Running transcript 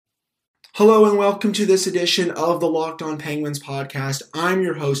Hello and welcome to this edition of the Locked On Penguins podcast. I'm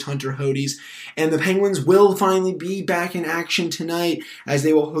your host, Hunter Hodes, and the Penguins will finally be back in action tonight as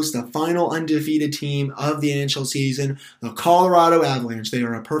they will host the final undefeated team of the NHL season, the Colorado Avalanche. They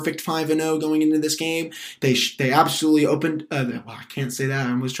are a perfect 5-0 going into this game. They absolutely opened, I can't say that,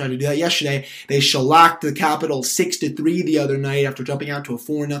 I almost tried to do that yesterday. They shellacked the Capitals 6-3 the other night after jumping out to a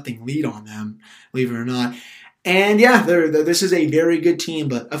 4-0 lead on them, believe it or not. And yeah, this is a very good team.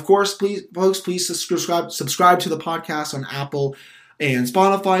 But of course, please subscribe to the podcast on Apple and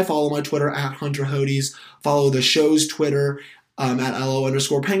Spotify. Follow my Twitter at Hunter Hodes. Follow the show's Twitter at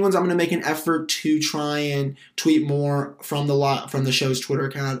LO_Penguins. I'm going to make an effort to try and tweet more from the show's Twitter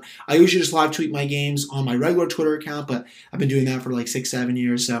account. I usually just live tweet my games on my regular Twitter account, but I've been doing that for like 6-7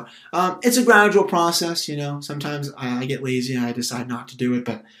 years. So it's a gradual process. Sometimes I get lazy and I decide not to do it,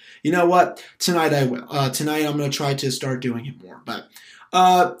 but you know what? Tonight I will. Tonight I'm going to try to start doing it more. But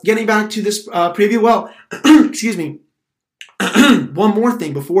getting back to this preview, well, excuse me. One more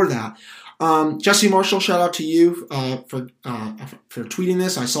thing before that. Jesse Marshall, shout out to you for tweeting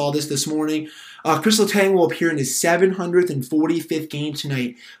this. I saw this morning. Chris Letang will appear in his 745th game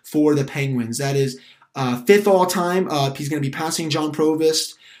tonight for the Penguins. That is fifth all time. He's going to be passing John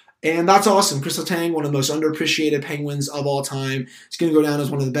Provost. And that's awesome. Chris Letang, one of the most underappreciated Penguins of all time. He's going to go down as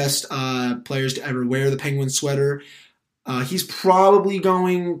one of the best players to ever wear the Penguin sweater. He's probably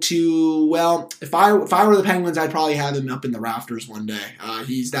going to, well, if I were the Penguins, I'd probably have him up in the rafters one day.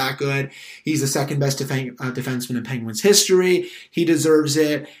 He's that good. He's the second best defenseman in Penguins history. He deserves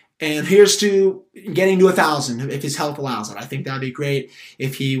it. And here's to getting to 1,000 if his health allows it. I think that'd be great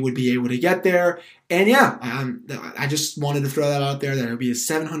if he would be able to get there. And yeah, I just wanted to throw that out there that it would be his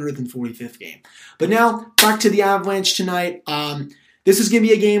 745th game. But now, back to the Avalanche tonight. This is going to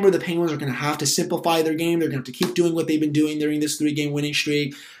be a game where the Penguins are going to have to simplify their game. They're going to have to keep doing what they've been doing during this 3-game winning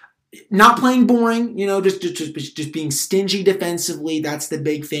streak. Not playing boring, just being stingy defensively. That's the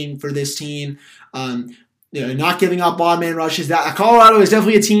big thing for this team. Not giving up odd man rushes. Colorado is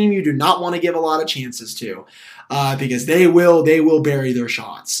definitely a team you do not want to give a lot of chances to, because they will bury their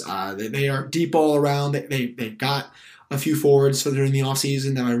shots. They are deep all around. They've got a few forwards during the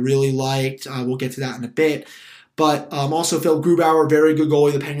offseason that I really liked. We'll get to that in a bit. But also Phil Grubauer, very good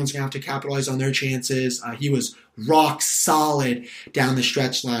goalie. The Penguins are going to have to capitalize on their chances. He was rock solid down the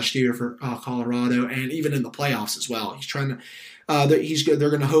stretch last year for Colorado, and even in the playoffs as well. He's trying to. They're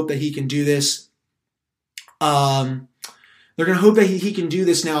going to hope that he can do this. They're going to hope that he can do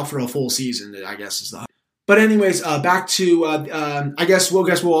this now for a full season, I guess is the hope. But anyways, back to, I guess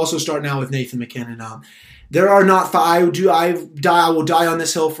we'll also start now with Nathan MacKinnon. There are not five, I will die on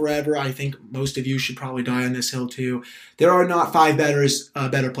this hill forever. I think most of you should probably die on this hill too. There are not five better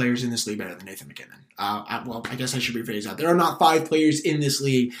players in this league better than Nathan MacKinnon. I guess I should rephrase that. There are not 5 players in this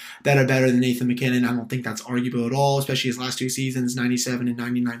league that are better than Nathan MacKinnon. I don't think that's arguable at all, especially his last 2 seasons, 97 and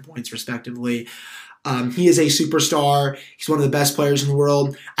 99 points respectively. He is a superstar. He's one of the best players in the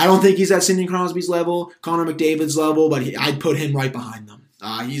world. I don't think he's at Sidney Crosby's level, Connor McDavid's level, but I'd put him right behind them.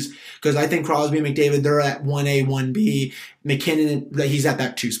 Because I think Crosby and McDavid, they're at 1A, 1B. MacKinnon, he's at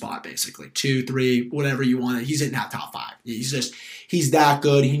that 2 spot, basically. 2, 3, whatever you want. He's in that top 5. He's that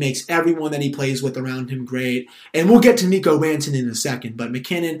good. He makes everyone that he plays with around him great. And we'll get to Mikko Rantanen in a second. But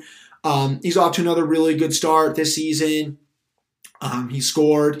MacKinnon, he's off to another really good start this season. He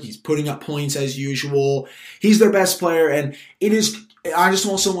scored. He's putting up points as usual. He's their best player. And I just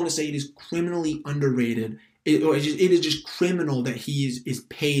also want to say it is criminally underrated. It is just criminal that he is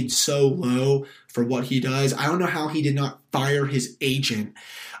paid so low for what he does. I don't know how he did not fire his agent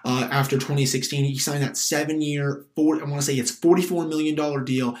after 2016. He signed that 7-year, I want to say it's $44 million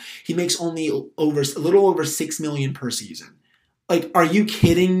deal. He makes only a little over $6 million per season. Like, are you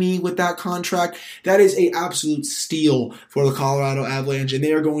kidding me with that contract? That is an absolute steal for the Colorado Avalanche, and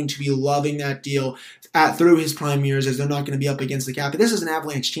they are going to be loving that deal through his prime years, as they're not going to be up against the cap. But this is an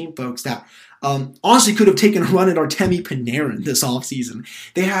Avalanche team, folks, that honestly could have taken a run at Artemi Panarin this offseason.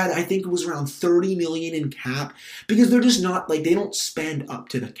 They had, I think it was around $30 million in cap, because they're just not, they don't spend up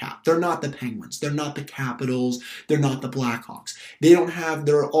to the cap. They're not the Penguins. They're not the Capitals. They're not the Blackhawks. They don't have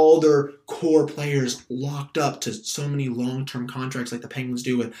all their core players locked up to so many long-term contracts like the Penguins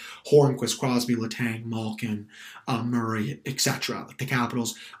do with Hornqvist, Crosby, Letang, Malkin, Murray, etc. Like the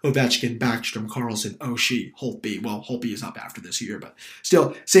Capitals, Ovechkin, Backstrom, Carlson, Oshie, Holtby. Well, Holtby is up after this year, but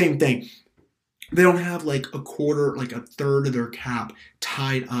still, same thing. They don't have a quarter, a third of their cap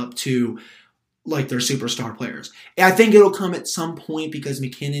tied up to their superstar players. And I think it'll come at some point because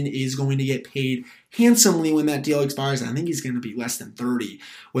MacKinnon is going to get paid handsomely when that deal expires. I think he's going to be less than 30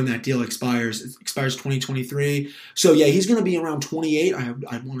 when that deal expires. It expires 2023. So, yeah, he's going to be around 28, I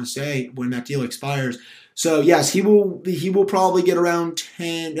want to say, when that deal expires. So, yes, he will probably get around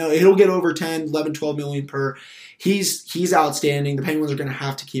 10. No, he'll get over 10, 11, 12 million per. He's outstanding. The Penguins are going to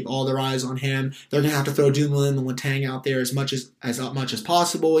have to keep all their eyes on him. They're going to have to throw Dumoulin and Letang out there as much as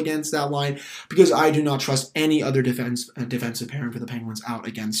possible against that line, because I do not trust any other defensive pairing for the Penguins out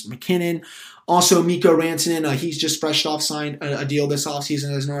against McKinnon. Also, Mikko Rantanen, he's just fresh off signed a deal this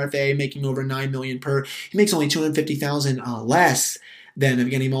offseason as an RFA, making over $9 million per. He makes only $250,000 less than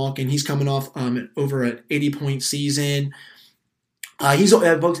Evgeny Malkin. He's coming off over an 80-point season.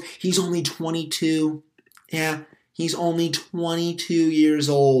 He's only 22. Yeah, he's only 22 years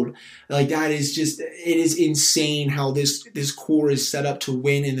old. Like, that is just, it is insane how this core is set up to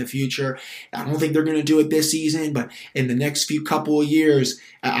win in the future. I don't think they're going to do it this season, but in the next couple of years,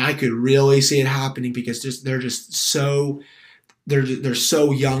 I could really see it happening, because they're so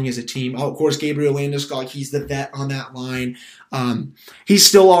young as a team. Oh, of course, Gabriel Landeskog, he's the vet on that line. He's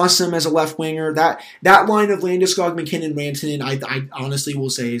still awesome as a left winger. That line of Landeskog, McKinnon, Rantanen, I honestly will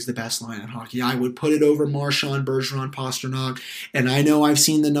say is the best line in hockey. I would put it over Marchand, Bergeron, Pastrnak, and I know I've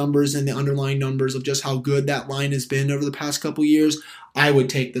seen the numbers and the underlying numbers of just how good that line has been over the past couple years. I would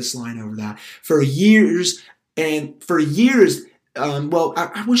take this line over that. For years, I shouldn't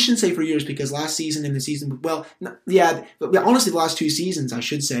say for years, because last season and the season, honestly, the last two seasons, I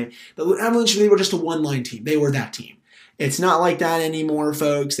should say, the Avalanche, they were just a one-line team. They were that team. It's not like that anymore,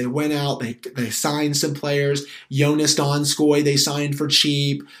 folks. They went out, they signed some players. Jonas Donskoy, they signed for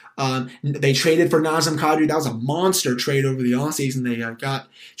cheap. They traded for Nazem Kadri. That was a monster trade over the offseason. They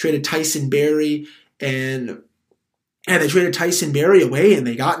traded Tyson Barrie, and they traded Tyson Barrie away, and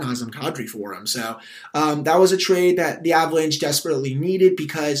they got Nazem Kadri for him. So that was a trade that the Avalanche desperately needed,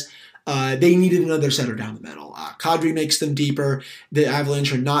 because they needed another center down the middle. Kadri makes them deeper. The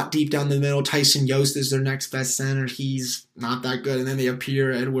Avalanche are not deep down the middle. Tyson Jost is their next best center. He's not that good. And then they have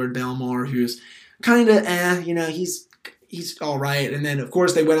Pierre-Edouard Bellemare, who's kind of he's all right. And then, of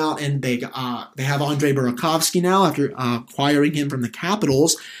course, they went out and they have Andre Burakovsky now after acquiring him from the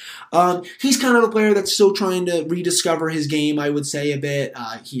Capitals. He's kind of a player that's still trying to rediscover his game, I would say, a bit.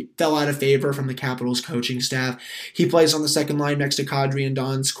 He fell out of favor from the Capitals coaching staff. He plays on the second line next to Kadri and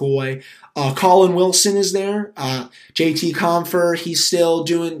Donskoy. Colin Wilson is there. JT Compher, he's still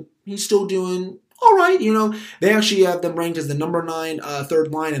doing all right. They actually have them ranked as the number 9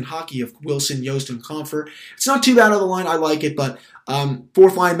 third line in hockey of Wilson, Yost, and Compher. It's not too bad of the line. I like it, but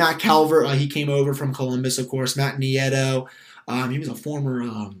fourth line, Matt Calvert, he came over from Columbus, of course. Matt Nieto, he was a former...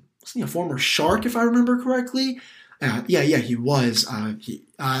 wasn't he a former Shark, if I remember correctly? He was.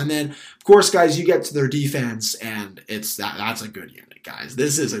 And then, of course, guys, you get to their defense, and that's a good unit, guys.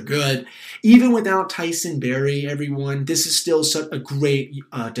 This is a good, even without Tyson Barrie, everyone, this is still such a great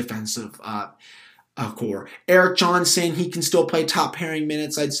defensive core. Eric Johnson, he can still play top pairing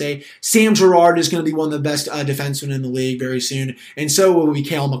minutes, I'd say. Sam Girard is going to be one of the best defensemen in the league very soon, and so will be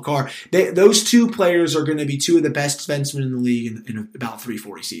Cale Makar. Those two players are going to be two of the best defensemen in the league in about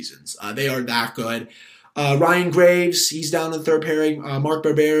 340 seasons. They are that good. Ryan Graves, he's down in the third pairing. Mark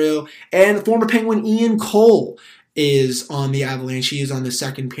Barbero, and the former Penguin Ian Cole is on the Avalanche. He is on the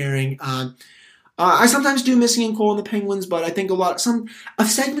second pairing. I sometimes do miss Ian Cole in the Penguins, but I think a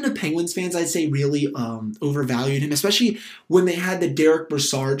segment of Penguins fans, I'd say, really overvalued him, especially when they had the Derek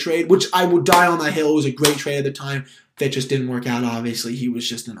Brassard trade, which I would die on that hill. It was a great trade at the time. That just didn't work out, obviously. He was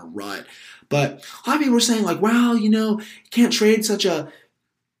just in a rut. But a lot of people were saying, like, wow, you can't trade such a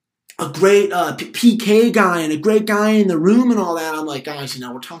great PK guy and a great guy in the room and all that. I'm like, guys,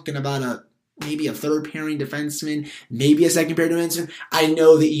 we're talking about maybe a third pairing defenseman, maybe a second pairing defenseman. I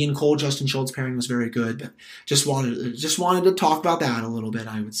know the Ian Cole, Justin Schultz pairing was very good, but just wanted to talk about that a little bit,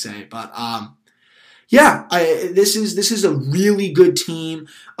 I would say. But this is a really good team.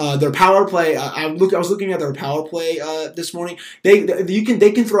 Their power play. I was looking at their power play this morning. They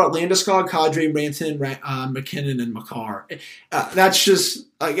can throw out Landeskog, Kadri, Rantanen, McKinnon, and Makar. That's just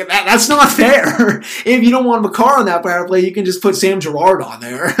that's not fair. If you don't want Makar on that power play, you can just put Sam Girard on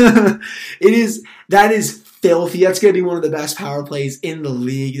there. That is filthy. That's going to be one of the best power plays in the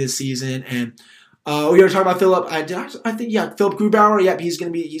league this season. And we're going to talk about Philip. I think Philip Grubauer. Yep,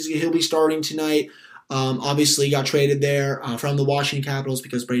 he'll be starting tonight. Obviously got traded there from the Washington Capitals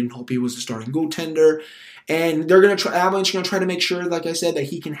because Braden Holtby was the starting goaltender. And they're going to try, Avalanche are going to try to make sure, like I said, that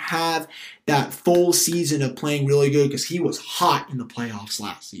he can have that full season of playing really good because he was hot in the playoffs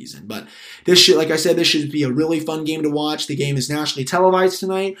last season. But this should, like I said, this should be a really fun game to watch. The game is nationally televised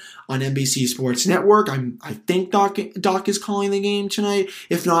tonight on NBC Sports Network. I think Doc is calling the game tonight.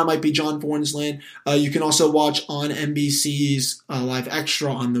 If not, it might be John Fornsland. You can also watch on NBC's Live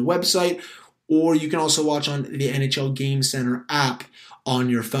Extra on the website, or you can also watch on the NHL Game Center app on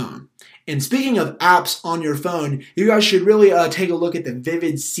your phone. And speaking of apps on your phone, you guys should really take a look at the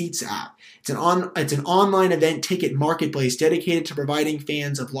Vivid Seats app. It's an online event ticket marketplace dedicated to providing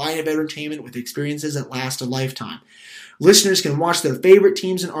fans of live entertainment with experiences that last a lifetime. Listeners can watch their favorite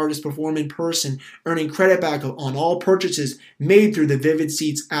teams and artists perform in person, earning credit back on all purchases made through the Vivid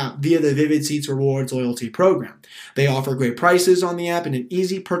Seats app via the Vivid Seats Rewards loyalty program. They offer great prices on the app and an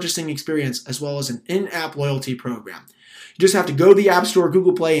easy purchasing experience, as well as an in-app loyalty program. You just have to go to the App Store,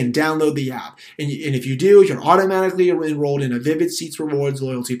 Google Play, and download the app. And if you do, you're automatically enrolled in a Vivid Seats Rewards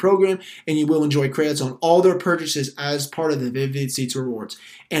loyalty program, and you will enjoy credits on all their purchases as part of the Vivid Seats Rewards.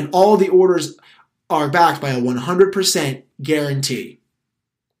 And all the orders are backed by a 100% guarantee.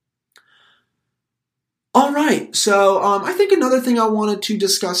 All right, so I think another thing I wanted to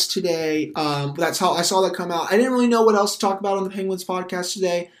discuss today, that's how I saw that come out. I didn't really know what else to talk about on the Penguins podcast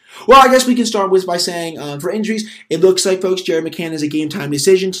today. Well, I guess we can start with by saying for injuries, it looks like, folks, Jared McCann is a game-time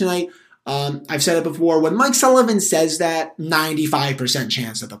decision tonight. I've said it before. When Mike Sullivan says that, 95%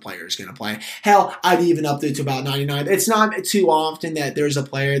 chance that the player is going to play. Hell, I'd even up it to about 99. It's not too often that there's a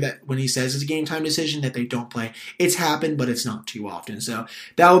player that when he says it's a game-time decision that they don't play. It's happened, but it's not too often. So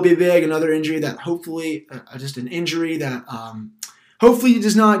that would be big. Another injury that hopefully, just an injury that hopefully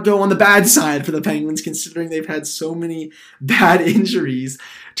does not go on the bad side for the Penguins, considering they've had so many bad injuries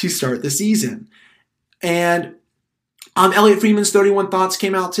to start the season. And Elliot Friedman's 31 Thoughts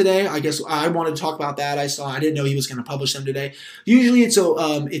came out today. I guess I wanted to talk about that. I didn't know he was going to publish them today. Usually it's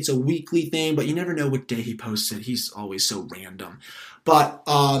a weekly thing, but you never know what day he posts it. He's always so random. But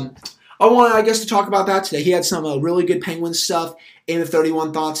I wanted, I guess, to talk about that today. He had some really good Penguin stuff in the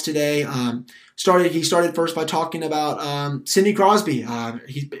 31 Thoughts today. He started first by talking about Sidney Crosby.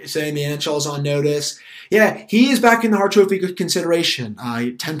 He's saying the NHL is on notice. Yeah, he is back in the Hart Trophy consideration.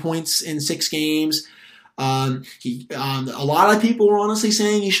 10 points in 6 games. A lot of people were honestly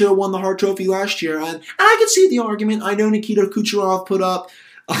saying he should have won the Hart Trophy last year, and I could see the argument. I know Nikita Kucherov put up,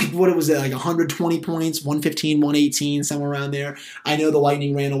 like 120 points, 115, 118, somewhere around there. I know the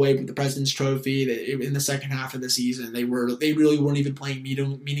Lightning ran away with the President's Trophy in the second half of the season. They really weren't even playing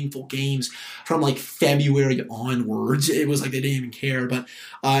meaningful games from like February onwards. It was like they didn't even care. But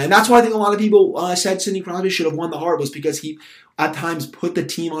and that's why I think a lot of people said Sidney Crosby should have won the Hart, was because he at times put the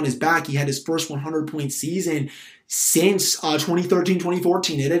team on his back. He had his first 100-point season since 2013,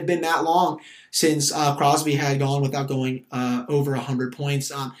 2014. It had been that long since Crosby had gone without going over 100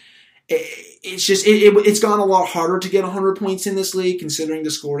 points. It's gone a lot harder to get 100 points in this league, considering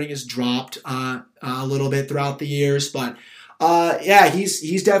the scoring has dropped a little bit throughout the years. But yeah,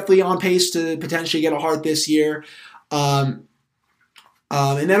 he's definitely on pace to potentially get a Hart this year. And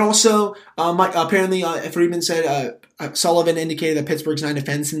then also, apparently Friedman said Sullivan indicated that Pittsburgh's 9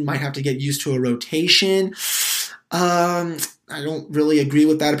 defensemen might have to get used to a rotation. I don't really agree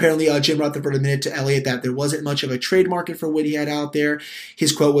with that. Apparently, Jim Rutherford admitted to Elliott that there wasn't much of a trade market for what he had out there.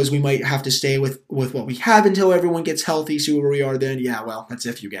 His quote was, "We might have to stay with what we have until everyone gets healthy, see where we are then." Yeah, well, that's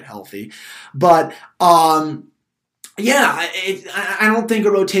if you get healthy. But, yeah, I don't think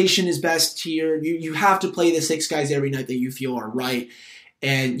a rotation is best here. You have to play the 6 guys every night that you feel are right,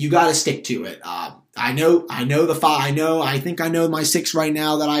 and you got to stick to it. I think I know my 6 right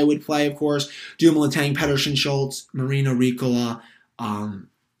now that I would play, of course. Dumoulin, Pettersson, Schultz, Marino, Ricola. I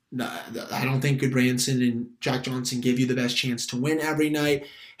don't think Goodbranson and Jack Johnson give you the best chance to win every night.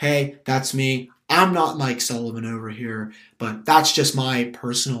 Hey, that's me. I'm not Mike Sullivan over here, but that's just my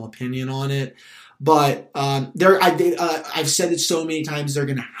personal opinion on it. But I've said it so many times, they're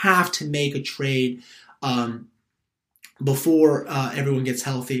going to have to make a trade before everyone gets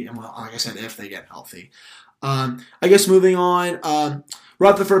healthy, and well, like I said, if they get healthy. I guess moving on,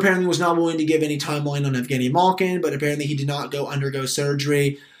 Rutherford apparently was not willing to give any timeline on Evgeny Malkin, but apparently he did not undergo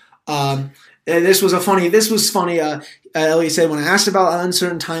surgery. This was funny. Elliott said, when I asked about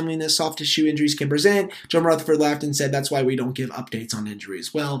uncertain timeliness soft tissue injuries can present, Jim Rutherford laughed and said, "That's why we don't give updates on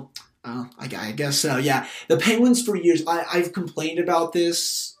injuries." Well, I guess so. Yeah, the Penguins for years, I've complained about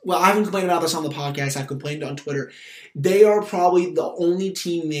this. Well, I haven't complained about this on the podcast. I've complained on Twitter. They are probably the only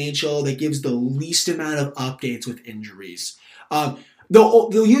team in the NHL that gives the least amount of updates with injuries.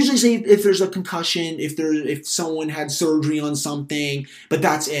 they'll usually say if there's a concussion, if someone had surgery on something, but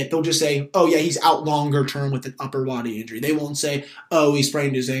that's it. They'll just say, oh yeah, he's out longer term with an upper body injury. They won't say, oh, he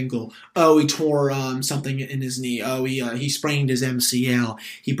sprained his ankle, oh, he tore something in his knee, oh, he sprained his MCL,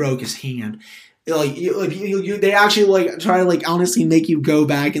 he broke his hand. They actually try to honestly make you go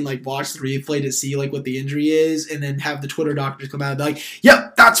back and watch the replay to see what the injury is, and then have the Twitter doctors come out and be like,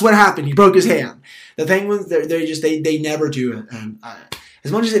 "Yep, that's what happened. He broke his hand." The Penguins, they never do it, and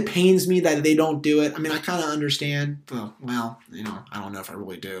as much as it pains me that they don't do it, I mean, I kind of understand. Well, I don't know if I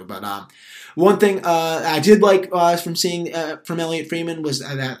really do, but one thing I did like from seeing from Elliot Friedman was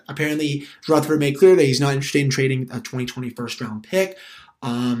that apparently Rutherford made clear that he's not interested in trading a 2020 first round pick.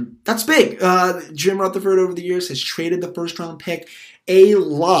 That's big. Jim Rutherford over the years has traded the first round pick a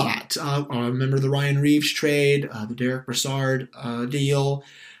lot. Remember the Ryan Reeves trade, the Derek Brassard deal.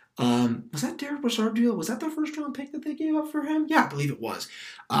 Was that Derek Brassard deal? Was that the first round pick that they gave up for him? Yeah, I believe it was.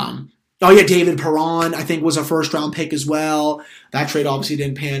 David Perron, I think, was a first round pick as well. That trade obviously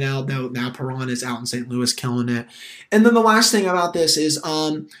didn't pan out, though. Now Perron is out in St. Louis killing it. And then the last thing about this is,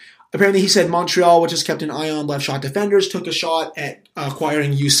 apparently he said Montreal, which has kept an eye on left shot defenders, took a shot at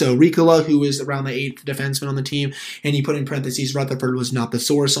acquiring Juuso Riikola, who is around the 8th defenseman on the team, and he put in parentheses, Rutherford was not the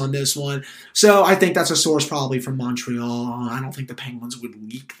source on this one. So I think that's a source probably from Montreal. I don't think the Penguins would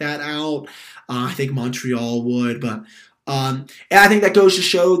leak that out. I think Montreal would, but and I think that goes to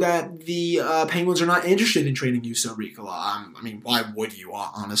show that the Penguins are not interested in trading Juuso Riikola. I mean, why would you,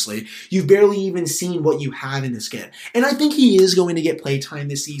 honestly? You've barely even seen what you have in this kid. And I think he is going to get play time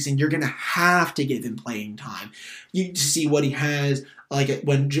this season. You're going to have to give him playing time to see what he has,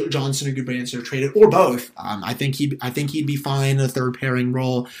 when Johnson or Gudbranson are traded, or both. I think he'd be fine in a third pairing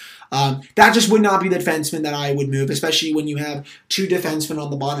role. That just would not be the defenseman that I would move, especially when you have two defensemen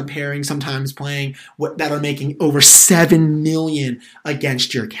on the bottom pairing sometimes playing that are making over $7 million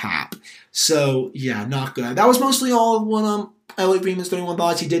against your cap. So, yeah, not good. That was mostly all of what Elliot Friedman's 31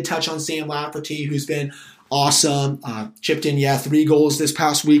 thoughts. He did touch on Sam Lafferty, who's been awesome. Chipped in, 3 goals this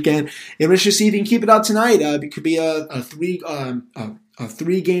past weekend. And let's just see if he can keep it up tonight. It could be a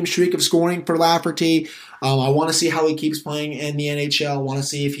 3-game streak of scoring for Lafferty. I want to see how he keeps playing in the NHL. I want to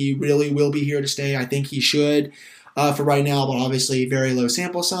see if he really will be here to stay. I think he should for right now, but obviously very low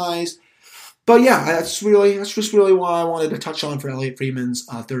sample size. But yeah, that's just really what I wanted to touch on for Elliot Friedman's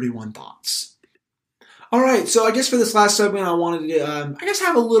 31 thoughts. All right, so I guess for this last segment, I wanted to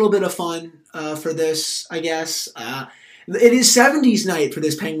have a little bit of fun for this. It is 70s night for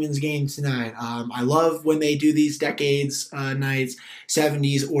this Penguins game tonight. I love when they do these decades nights,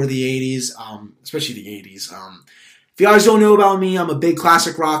 70s or the 80s, especially the 80s. If you guys don't know about me, I'm a big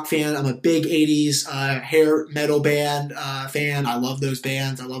classic rock fan. I'm a big 80s hair metal band fan. I love those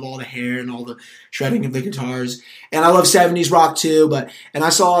bands. I love all the hair and all the shredding of the guitars. And I love 70s rock too. And I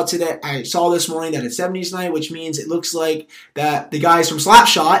saw this morning that it's 70s night, which means it looks like that the guys from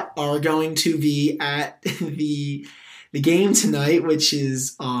Slapshot are going to be at the game tonight, which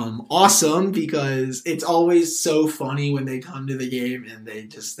is awesome because it's always so funny when they come to the game and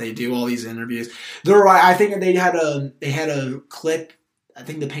they do all these interviews. I think they had a clip. I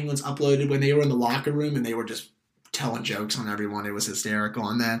think the Penguins uploaded when they were in the locker room and they were just telling jokes on everyone. It was hysterical.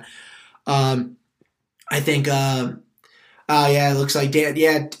 And then I think it looks like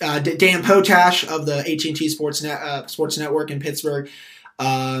Dan Potash of the AT&T Sports Network in Pittsburgh.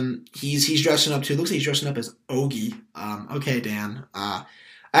 He's dressing up too. Looks like he's dressing up as Ogie. Okay, Dan. I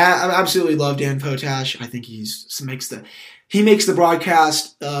absolutely love Dan Potash. I think he makes the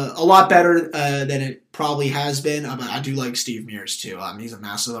broadcast a lot better than it probably has been. But I do like Steve Mears too. He's a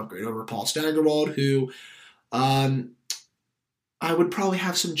massive upgrade over Paul Steigerwald, who I would probably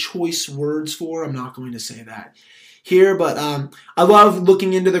have some choice words for. I'm not going to say that here, but I love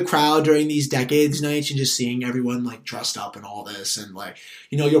looking into the crowd during these decades nights and just seeing everyone dressed up and all this, and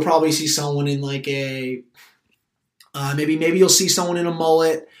you'll probably see someone in a maybe you'll see someone in a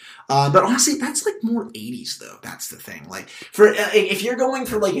mullet, but honestly that's more 80s though. That's the thing. If you're going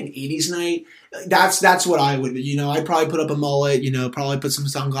for an 80s night, that's what I would. I'd probably put up a mullet. Probably put some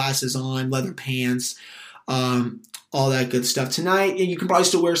sunglasses on, leather pants. All that good stuff tonight. And you can probably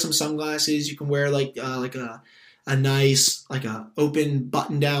still wear some sunglasses. You can wear a nice, a open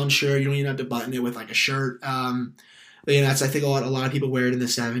button-down shirt. You don't even have to button it with a shirt. That's, I think, a lot of people wear it in the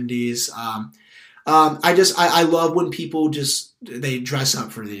 70s. I love when people they dress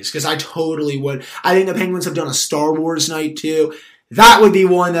up for these, because I totally would. I think the Penguins have done a Star Wars night too. That would be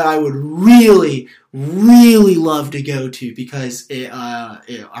one that I would really, really love to go to, because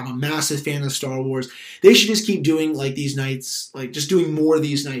I'm a massive fan of Star Wars. They should just keep doing these nights, just doing more of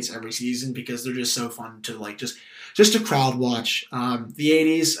these nights every season, because they're just so fun to just just a crowd watch. The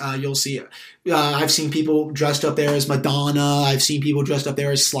 80s, you'll see. I've seen people dressed up there as Madonna. I've seen people dressed up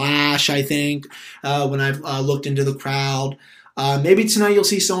there as Slash, I think, when I've looked into the crowd. Maybe tonight you'll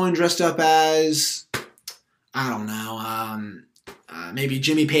see someone dressed up as, I don't know, maybe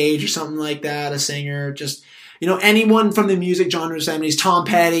Jimmy Page or something like that, a singer. Just, anyone from the music genre of the 70s. Tom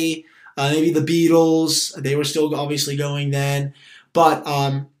Petty, maybe the Beatles. They were still obviously going then. But,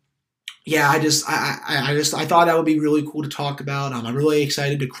 yeah, I thought that would be really cool to talk about. I'm really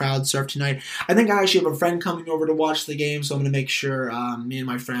excited to crowd surf tonight. I think I actually have a friend coming over to watch the game, so I'm going to make sure me and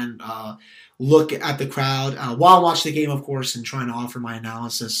my friend look at the crowd while I watch the game, of course, and trying to offer my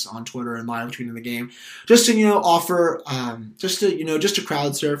analysis on Twitter and live tweeting the game, just to offer, just to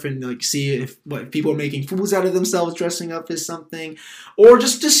crowd surf and see if people are making fools out of themselves dressing up as something, or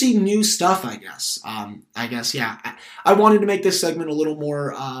just to see new stuff. I guess, yeah. I wanted to make this segment a little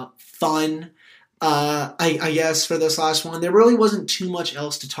more fun. I guess for this last one, there really wasn't too much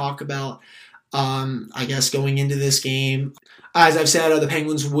else to talk about. I guess going into this game. As I've said, the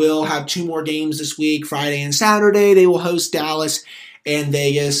Penguins will have 2 more games this week, Friday and Saturday. They will host Dallas and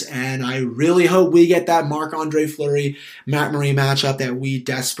Vegas, and I really hope we get that Marc-Andre Fleury, Matt Murray matchup that we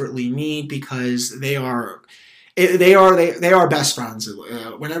desperately need, because they are best friends.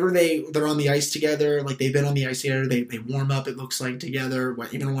 Whenever they're on the ice together, like they've been on the ice together, they warm up, it looks like, together.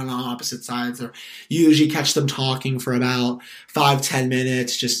 Even when on opposite sides, you usually catch them talking for about 5-10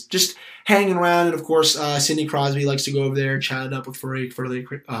 minutes, just hanging around. And of course, Sidney Crosby likes to go over there and chat it up with Fleury,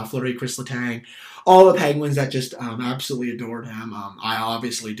 Chris Letang, all the Penguins that just absolutely adored him. I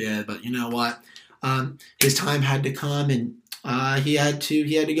obviously did, but you know what? His time had to come, and he had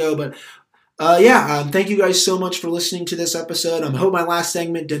to go. But thank you guys so much for listening to this episode. I hope my last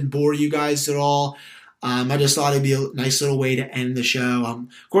segment didn't bore you guys at all. I just thought it'd be a nice little way to end the show. Of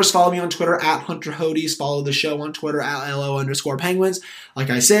course, follow me on Twitter at Hunter Hodes. Follow the show on Twitter at LO_Penguins.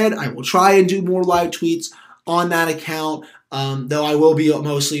 Like I said, I will try and do more live tweets on that account, though I will be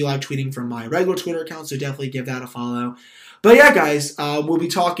mostly live tweeting from my regular Twitter account, so definitely give that a follow. But yeah, guys, we'll be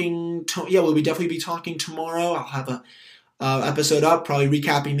talking. We'll definitely be talking tomorrow. I'll have a episode up, probably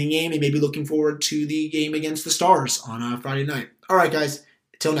recapping the game and maybe looking forward to the game against the Stars on Friday night. All right, guys,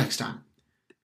 until next time.